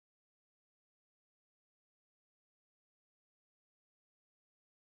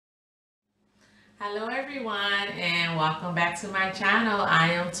Hello everyone and welcome back to my channel.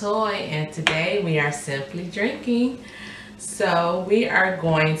 I am Toy and today we are simply drinking. So we are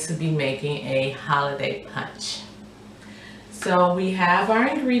going to be making a holiday punch. So we have our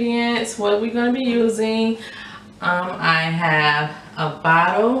ingredients, what we're going to be using. I have a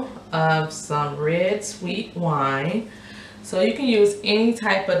bottle of some red sweet wine. So you can use any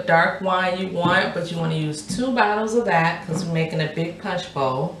type of dark wine you want, but you want to use 2 bottles of that because we're making a big punch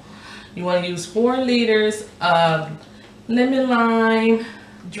bowl. You want to use 4 liters of lemon lime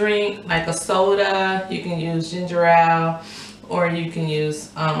drink, like a soda. You can use ginger ale or you can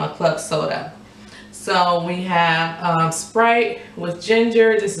use a club soda. So we have Sprite with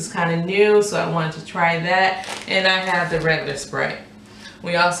ginger. This is kind of new, so I wanted to try that. And I have the regular Sprite.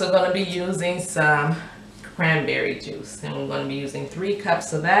 We're also going to be using some cranberry juice, and we're going to be using 3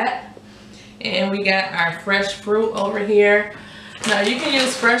 cups of that. And we got our fresh fruit over here. Now you can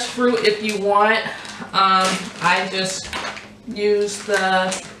use fresh fruit if you want. I just use the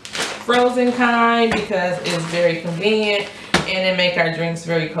frozen kind because it's very convenient and it makes our drinks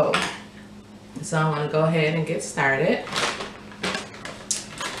very cold. So I'm going to go ahead and get started.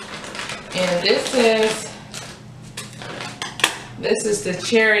 And this is the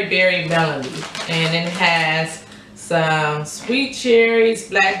cherry berry melody, and it has some sweet cherries,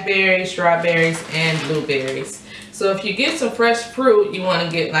 blackberries, strawberries, and blueberries. So if you get some fresh fruit, you want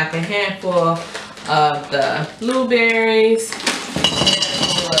to get like a handful of the blueberries,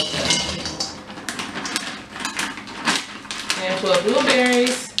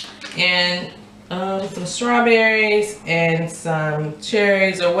 and some strawberries and some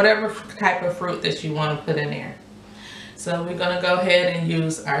cherries or whatever type of fruit that you want to put in there. So we're going to go ahead and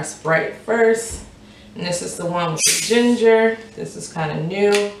use our Sprite first. And this is the one with the ginger. This is kind of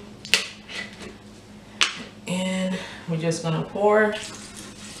new. And we're just going to pour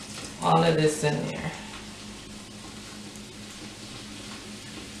all of this in there.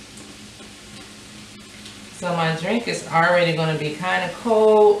 So my drink is already going to be kind of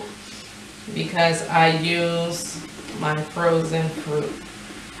cold because I use my frozen fruit.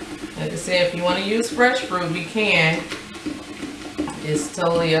 Like I said, if you want to use fresh fruit, you can. It's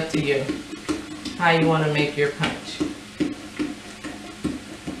totally up to you how you want to make your punch.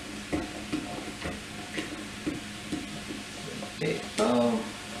 Big bowl.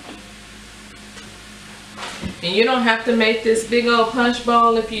 And you don't have to make this big old punch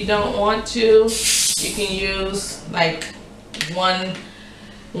bowl if you don't want to. You can use like 2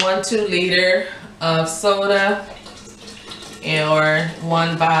 liter of soda or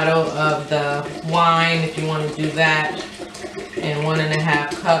 1 bottle of the wine if you want to do that, and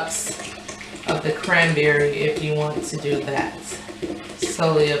 1.5 cups of the cranberry if you want to do that. It's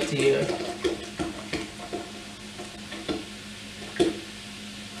totally up to you.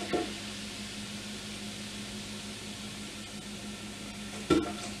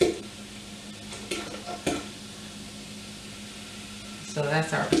 So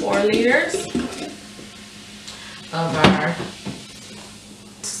that's our 4 liters of our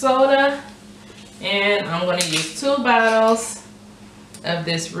soda, and I'm going to use 2 bottles of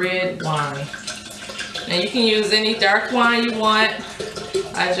this red wine. Now you can use any dark wine you want.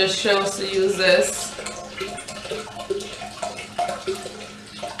 I just chose to use this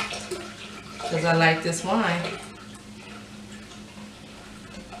because I like this wine.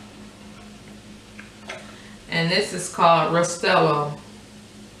 And this is called Rostello.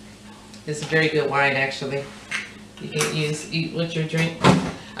 It's a very good wine, actually. You can eat with your drink.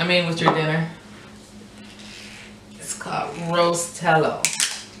 I mean, with your dinner. It's called Rostello.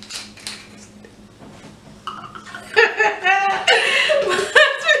 You're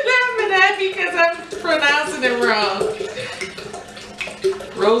laughing at me because I'm pronouncing it wrong.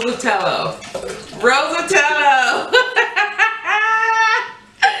 Rosatello. Rosatello.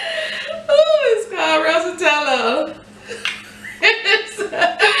 Rosatello.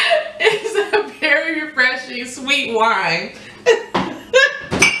 It's a very refreshing sweet wine.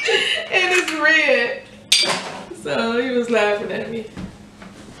 And it's red. So he was laughing at me.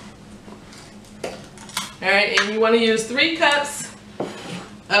 Alright, and you want to use 3 cups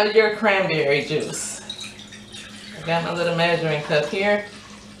of your cranberry juice. I got my little measuring cup here.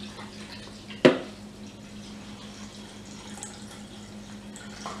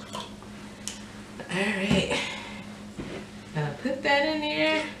 Alright, gonna put that in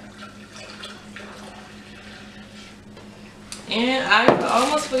there. And I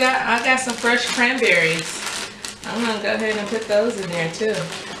almost forgot, I got some fresh cranberries. I'm gonna go ahead and put those in there too.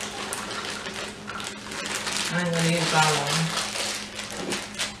 I'm gonna use all of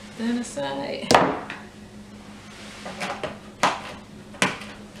them. Then aside.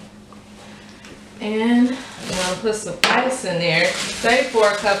 And I'm gonna put some ice in there. Say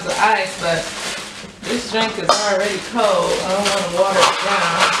 4 cups of ice, but this drink is already cold. I don't want to water it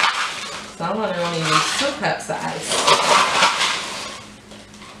down. So I'm gonna only use 2 cups of ice.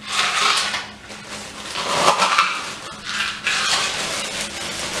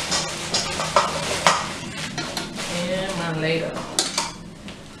 And my ladle.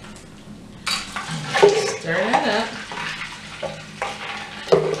 Stir that up.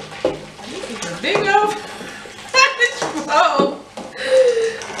 This is a big old bowl.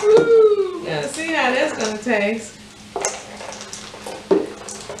 Woo. Gotta see how that's gonna taste.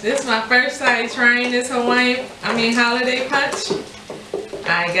 This is my first time trying this holiday punch.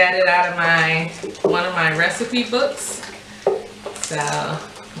 I got it out of one of my recipe books. So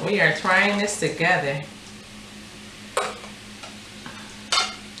we are trying this together.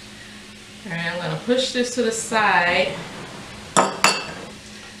 Alright, I'm gonna push this to the side. I'm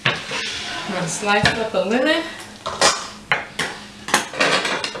gonna slice up a lemon.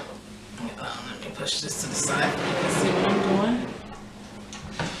 Let me push this to the side so you can see what I'm doing.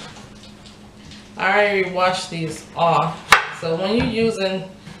 I already washed these off. So when you're using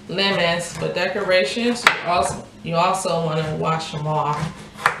lemons for decorations, you also want to wash them off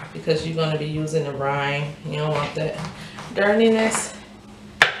because you're going to be using the rind. You don't want that dirtiness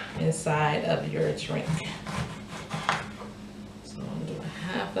inside of your drink. So I'm going to do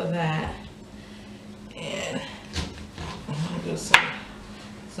half of that, and I'm going to do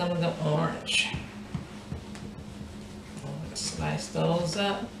some of the orange. I'm going to slice those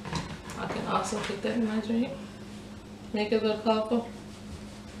up. I can also put that in my drink. Make it a little colorful.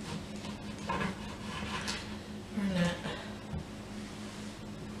 Or not.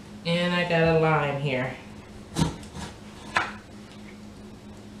 And I got a lime here.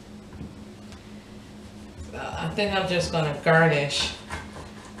 So I think I'm just gonna garnish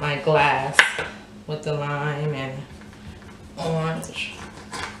my glass with the lime and orange.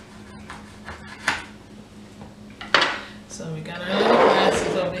 So we got our little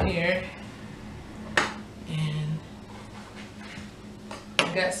glasses over here. And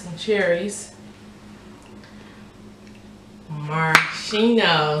I got some cherries.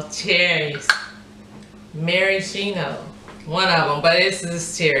 Maraschino cherries. Maraschino. One of them, but this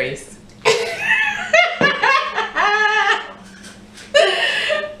is cherries.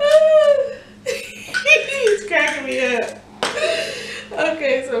 He's cracking me up.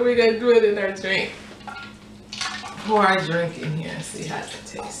 Okay, so we're gonna do it in our drink. Pour our drink in here and see how it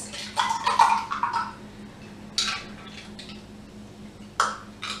tastes.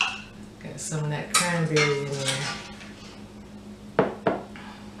 Got some of that cranberry in there.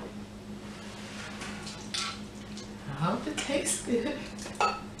 I hope it tastes good.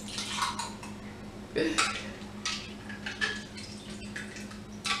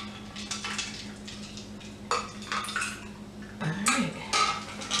 Alright.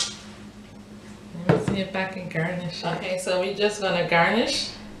 Let me see if I can garnish it. Okay, so we're just gonna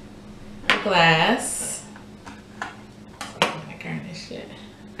garnish the glass. I'm gonna garnish it.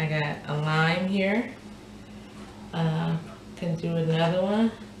 I got a lime here. Can do another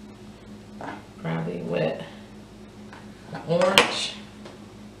one. Probably with orange.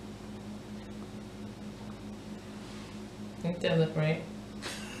 I think that look right.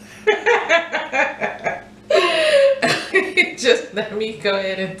 Just let me go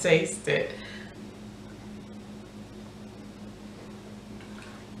ahead and taste it.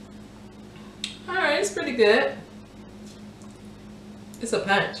 Alright, it's pretty good. It's a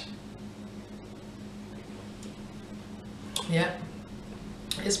punch. Yep.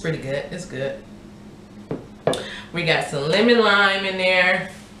 It's pretty good. It's good. We got some lemon lime in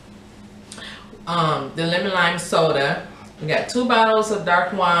there. The lemon lime soda. We got 2 bottles of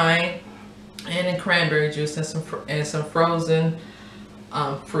dark wine and a cranberry juice and some frozen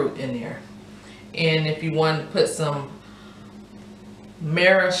fruit in there. And if you want to put some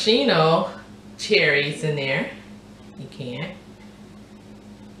maraschino cherries in there, you can.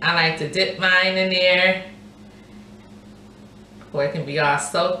 I like to dip mine in there, or it can be all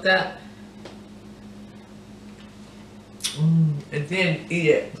soaked up. And then eat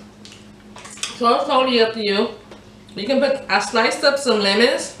it. So it's totally up to you. You can put, I sliced up some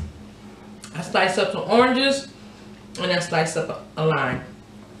lemons, I sliced up some oranges, and I sliced up a lime.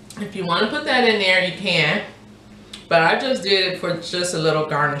 If you want to put that in there, you can. But I just did it for just a little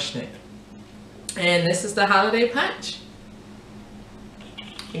garnishment. And this is the holiday punch.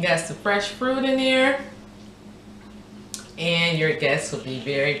 You got some fresh fruit in there. And your guests will be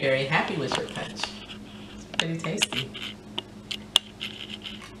very, very happy with your punch. It's pretty tasty.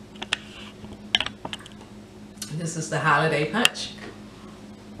 This is the holiday punch.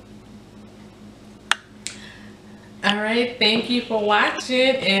 All right, thank you for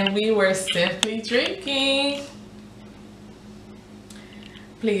watching, and we were simply drinking.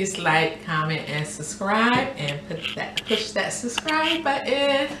 Please like, comment, and subscribe, and push that subscribe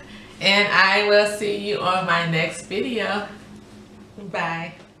button. And I will see you on my next video.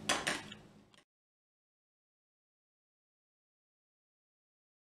 Bye.